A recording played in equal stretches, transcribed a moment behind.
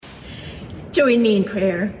Join me in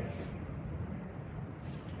prayer.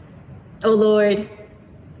 O Lord,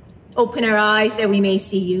 open our eyes that we may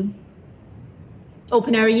see you.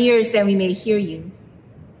 Open our ears that we may hear you.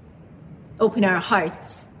 Open our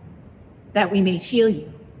hearts that we may feel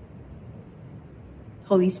you.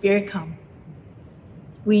 Holy Spirit, come.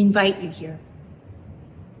 We invite you here.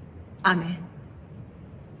 Amen.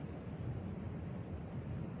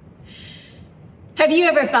 Have you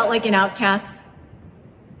ever felt like an outcast?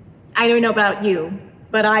 I don't know about you,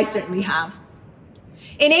 but I certainly have.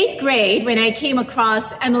 In 8th grade, when I came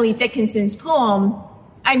across Emily Dickinson's poem,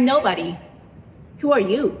 I'm Nobody. Who are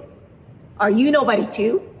you? Are you nobody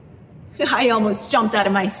too? I almost jumped out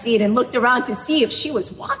of my seat and looked around to see if she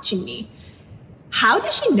was watching me. How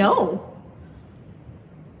does she know?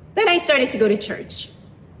 Then I started to go to church.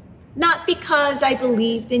 Not because I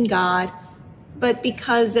believed in God, but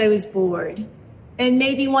because I was bored and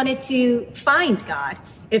maybe wanted to find God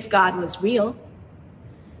if God was real.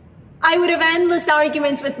 I would have endless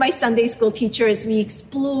arguments with my Sunday school teacher as we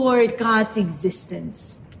explored God's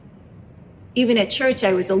existence. Even at church,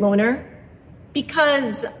 I was a loner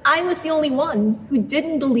because I was the only one who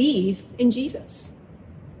didn't believe in Jesus.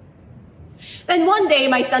 Then one day,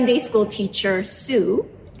 my Sunday school teacher, Sue,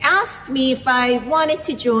 asked me if I wanted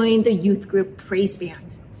to join the youth group praise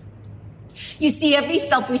band. You see, every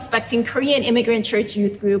self-respecting Korean immigrant church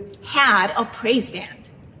youth group had a praise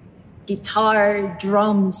band. Guitar,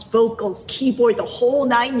 drums, vocals, keyboard, the whole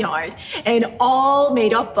 9 yards, and all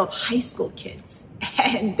made up of high school kids.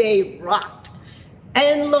 And they rocked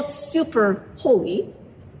and looked super holy.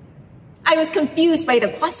 I was confused by the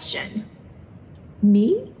question.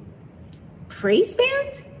 Me? Praise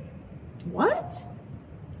band? What?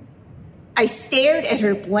 I stared at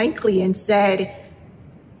her blankly and said,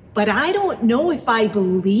 but I don't know if I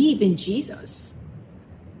believe in Jesus.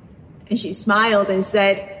 And she smiled and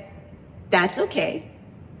said, that's okay.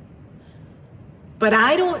 But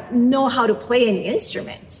I don't know how to play any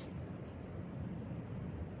instruments.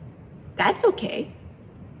 That's okay.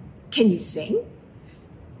 Can you sing?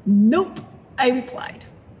 Nope, I replied.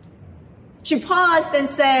 She paused and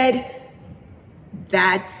said,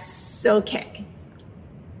 that's okay.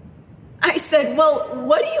 I said, well,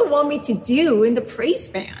 what do you want me to do in the praise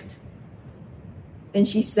band? And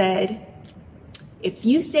she said, if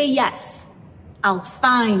you say yes, I'll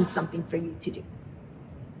find something for you to do.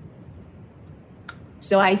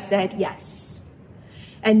 So I said yes.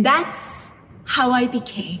 And that's how I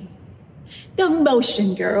became the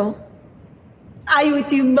motion girl. I would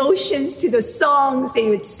do motions to the songs they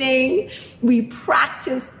would sing. We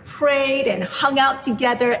practiced, prayed, and hung out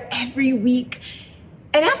together every week.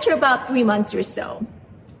 And after about 3 months or so,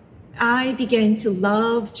 I began to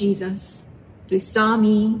love Jesus, who saw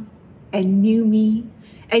me and knew me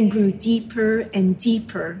and grew deeper and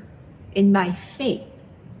deeper in my faith,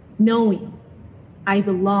 knowing I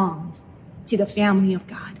belonged to the family of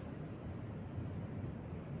God.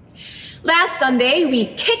 Last Sunday, we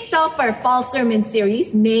kicked off our fall sermon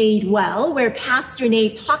series, Made Well, where Pastor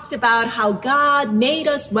Nate talked about how God made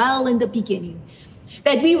us well in the beginning,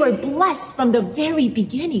 that we were blessed from the very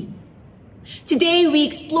beginning. Today, we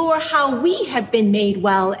explore how we have been made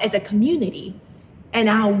well as a community and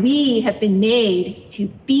how we have been made to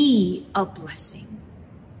be a blessing.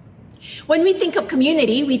 When we think of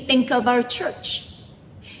community, we think of our church.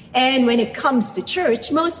 And when it comes to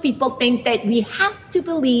church, most people think that we have to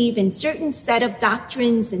believe in certain set of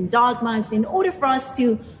doctrines and dogmas in order for us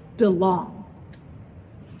to belong.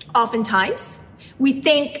 Oftentimes, we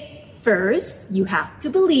think first you have to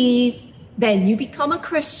believe, then you become a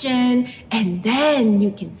Christian, and then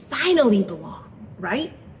you can finally belong,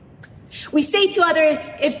 right? We say to others,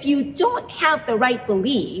 if you don't have the right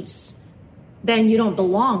beliefs, then you don't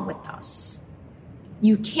belong with us.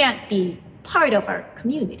 You can't be part of our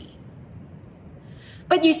community.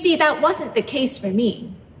 But you see, that wasn't the case for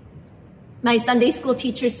me. My Sunday school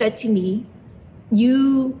teacher said to me,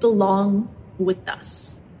 you belong with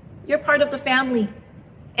us. You're part of the family,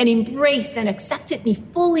 and embraced and accepted me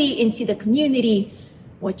fully into the community,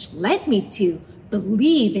 which led me to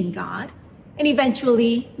believe in God and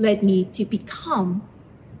eventually led me to become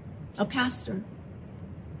a pastor.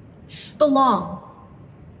 Belong,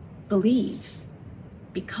 believe,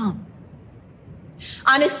 become.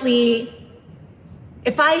 Honestly,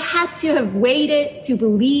 if I had to have waited to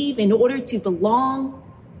believe in order to belong,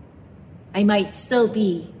 I might still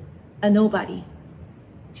be a nobody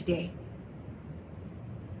today.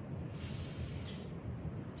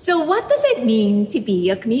 So what does it mean to be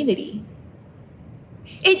a community?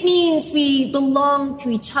 It means we belong to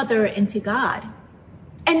each other and to God.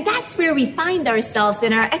 And that's where we find ourselves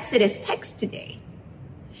in our Exodus text today.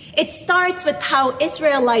 It starts with how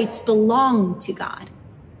Israelites belong to God.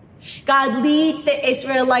 God leads the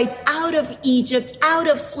Israelites out of Egypt, out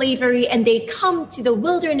of slavery, and they come to the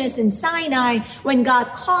wilderness in Sinai when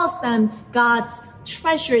God calls them God's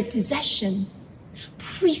treasured possession,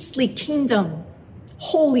 priestly kingdom,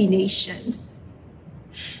 holy nation.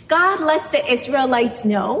 God lets the Israelites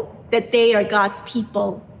know that they are God's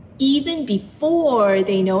people even before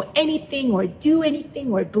they know anything or do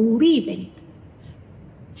anything or believe anything.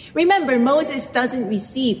 Remember, Moses doesn't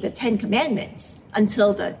receive the 10 Commandments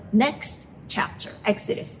until the next chapter,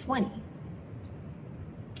 Exodus 20. And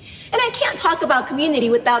I can't talk about community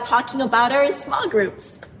without talking about our small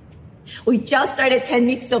groups. We just started 10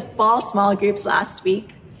 weeks of fall small groups last week.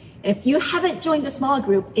 And if you haven't joined the small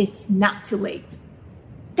group, it's not too late.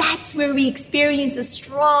 That's where we experience a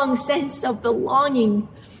strong sense of belonging.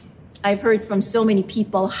 I've heard from so many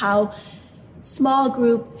people how small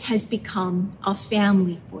group has become a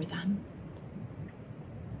family for them.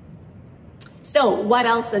 So what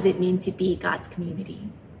else does it mean to be God's community?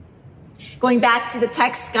 Going back to the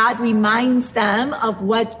text, God reminds them of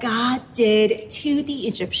what God did to the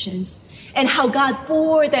Egyptians and how God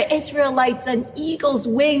bore the Israelites on eagle's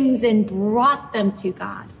wings and brought them to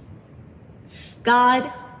God.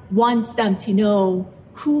 God wants them to know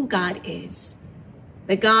who God is,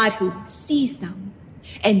 the God who sees them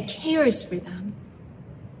and cares for them.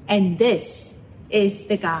 And this is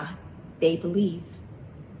the God they believe.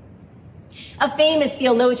 A famous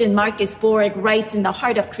theologian, Marcus Borg, writes in The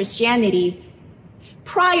Heart of Christianity,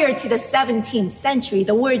 prior to the 17th century,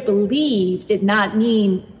 the word believe did not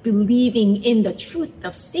mean believing in the truth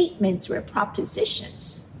of statements or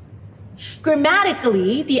propositions.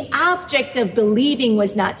 Grammatically, the object of believing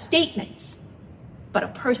was not statements, but a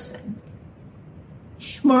person.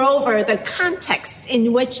 Moreover, the context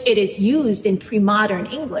in which it is used in pre-modern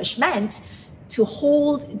English meant to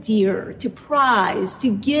hold dear, to prize,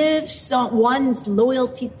 to give one's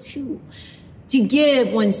loyalty to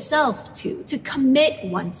give oneself to commit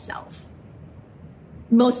oneself.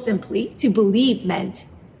 Most simply, to believe meant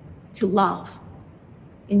to love.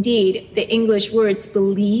 Indeed, the English words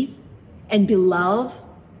believe and beloved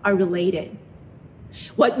are related.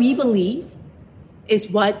 What we believe is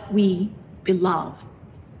what we beloved.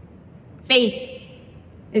 Faith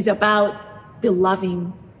is about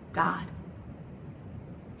beloving God.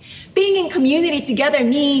 Being in community together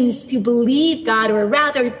means to believe God, or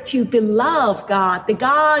rather to beloved God, the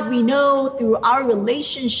God we know through our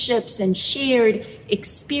relationships and shared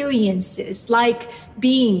experiences, like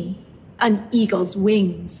being on eagle's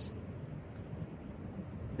wings.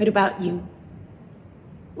 What about you?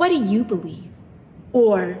 What do you believe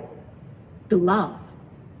or beloved?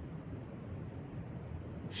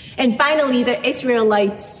 And finally, the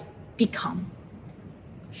Israelites become.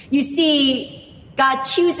 You see, God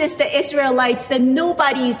chooses the Israelites, the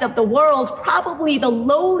nobodies of the world, probably the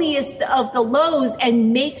lowliest of the lows,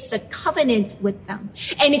 and makes a covenant with them,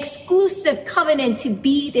 an exclusive covenant to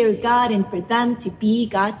be their God and for them to be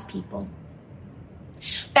God's people.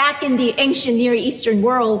 Back in the ancient Near Eastern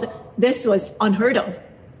world, this was unheard of.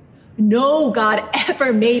 No God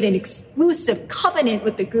ever made an exclusive covenant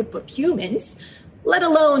with a group of humans, let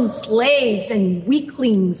alone slaves and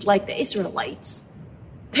weaklings like the Israelites.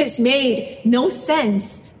 This made no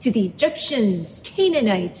sense to the Egyptians,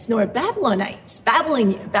 Canaanites, nor Babylonians.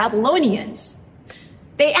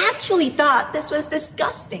 They actually thought this was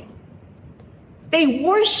disgusting. They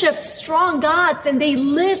worshiped strong gods, and they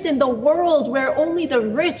lived in the world where only the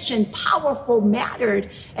rich and powerful mattered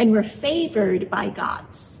and were favored by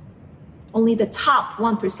gods. Only the top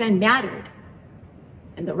 1% mattered,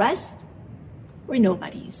 and the rest were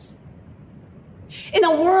nobodies. In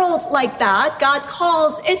a world like that, God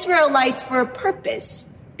calls Israelites for a purpose,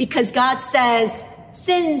 because God says,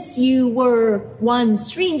 since you were once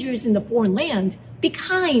strangers in the foreign land, be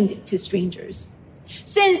kind to strangers.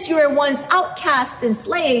 Since you were once outcasts and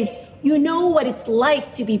slaves, you know what it's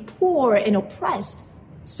like to be poor and oppressed,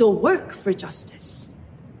 so work for justice.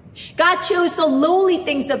 God chose the lowly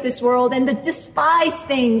things of this world and the despised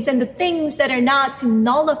things and the things that are not to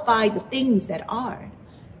nullify the things that are.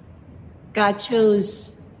 God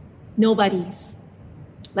chose nobodies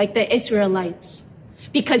like the Israelites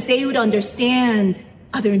because they would understand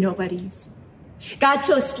other nobodies. God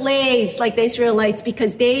chose slaves like the Israelites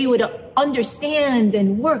because they would understand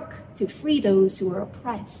and work to free those who are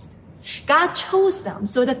oppressed. God chose them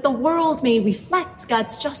so that the world may reflect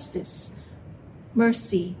God's justice,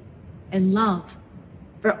 mercy, and love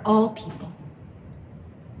for all people.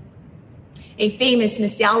 A famous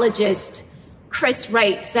missiologist, Chris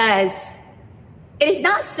Wright, says, "It is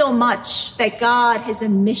not so much that God has a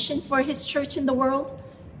mission for his church in the world,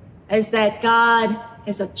 is that God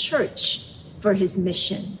is a church for his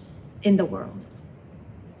mission in the world.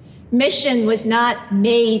 Mission was not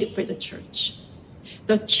made for the church.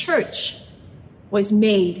 The church was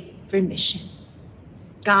made for mission,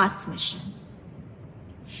 God's mission.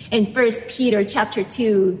 In 1 Peter chapter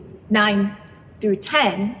 2, 9 through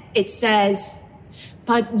 10, it says,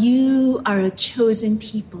 "But you are a chosen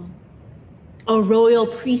people, a royal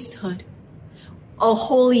priesthood, a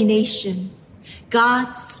holy nation,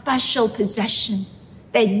 God's special possession,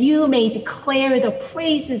 that you may declare the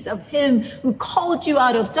praises of him who called you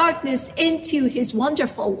out of darkness into his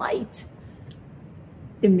wonderful light."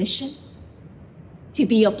 The mission? To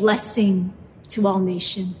be a blessing to all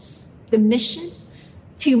nations. The mission?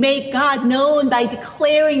 To make God known by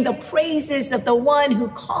declaring the praises of the one who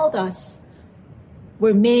called us.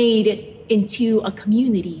 We're made into a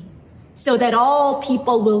community so that all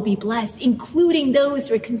people will be blessed, including those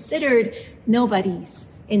who are considered nobodies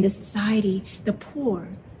in the society, the poor,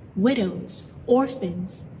 widows,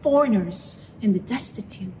 orphans, foreigners, and the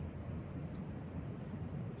destitute.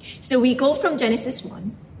 So we go from Genesis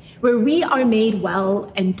 1, where we are made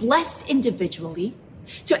well and blessed individually,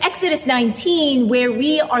 to Exodus 19, where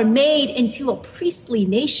we are made into a priestly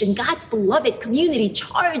nation, God's beloved community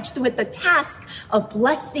charged with the task of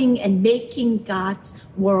blessing and making God's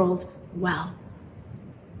world well.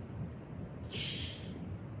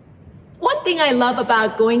 One thing I love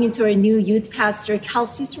about going into our new youth pastor,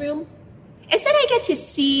 Kelsey's room, is that I get to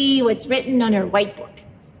see what's written on her whiteboard.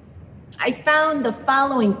 I found the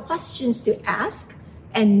following questions to ask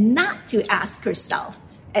and not to ask herself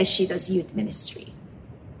as she does youth ministry.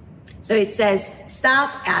 So it says,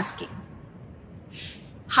 stop asking.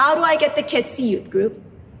 How do I get the kids to youth group?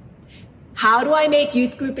 How do I make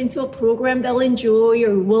youth group into a program they'll enjoy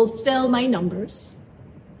or will fill my numbers?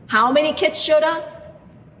 How many kids showed up?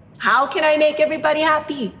 How can I make everybody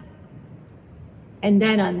happy? And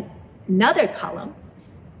then on another column,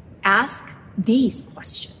 ask these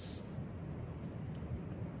questions.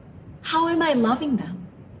 How am I loving them?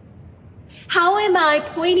 How am I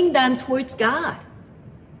pointing them towards God?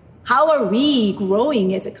 How are we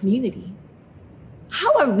growing as a community?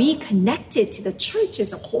 How are we connected to the church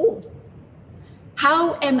as a whole?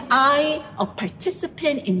 How am I a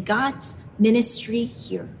participant in God's ministry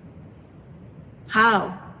here?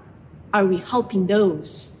 How are we helping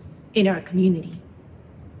those in our community?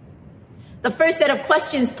 The first set of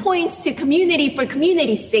questions points to community for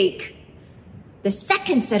community's sake. The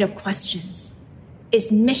second set of questions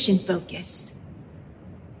is mission-focused.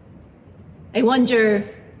 I wonder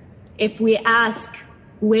if we ask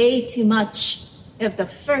way too much of the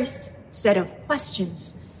first set of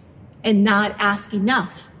questions and not ask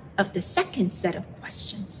enough of the second set of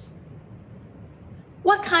questions.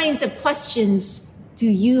 What kinds of questions do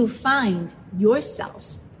you find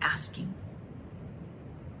yourselves asking?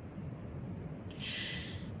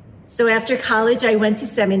 So after college, I went to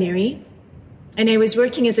seminary, and I was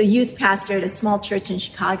working as a youth pastor at a small church in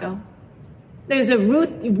Chicago. There was a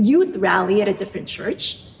youth rally at a different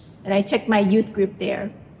church, and I took my youth group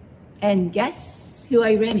there. And guess who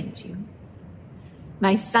I ran into?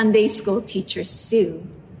 My Sunday school teacher, Sue,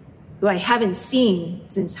 who I haven't seen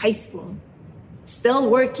since high school. Still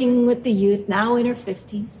working with the youth, now in her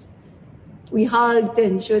 50s. We hugged,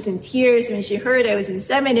 and she was in tears when she heard I was in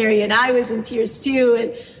seminary, and I was in tears too,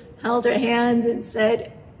 and held her hand and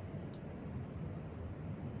said,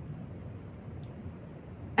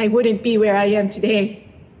 I wouldn't be where I am today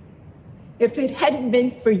if it hadn't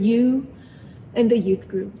been for you and the youth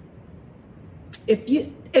group. If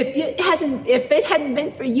it hadn't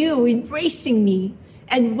been for you embracing me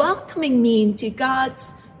and welcoming me into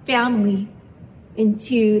God's family,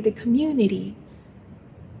 into the community,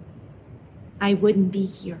 I wouldn't be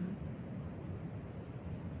here.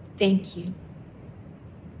 Thank you.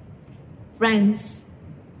 Friends,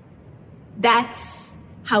 that's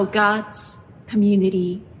how God's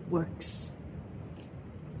community works.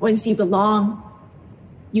 Once you belong,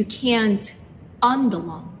 you can't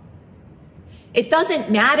unbelong. It doesn't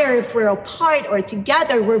matter if we're apart or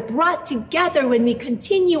together. We're brought together when we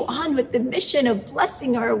continue on with the mission of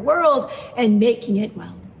blessing our world and making it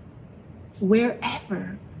well,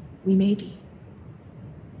 wherever we may be.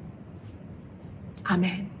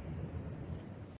 Amen.